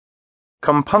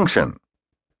Compunction.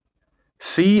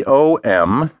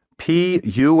 Compunction.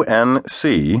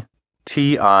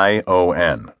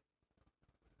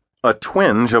 A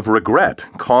twinge of regret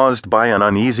caused by an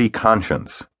uneasy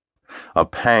conscience. A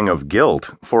pang of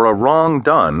guilt for a wrong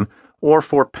done or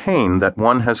for pain that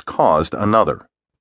one has caused another.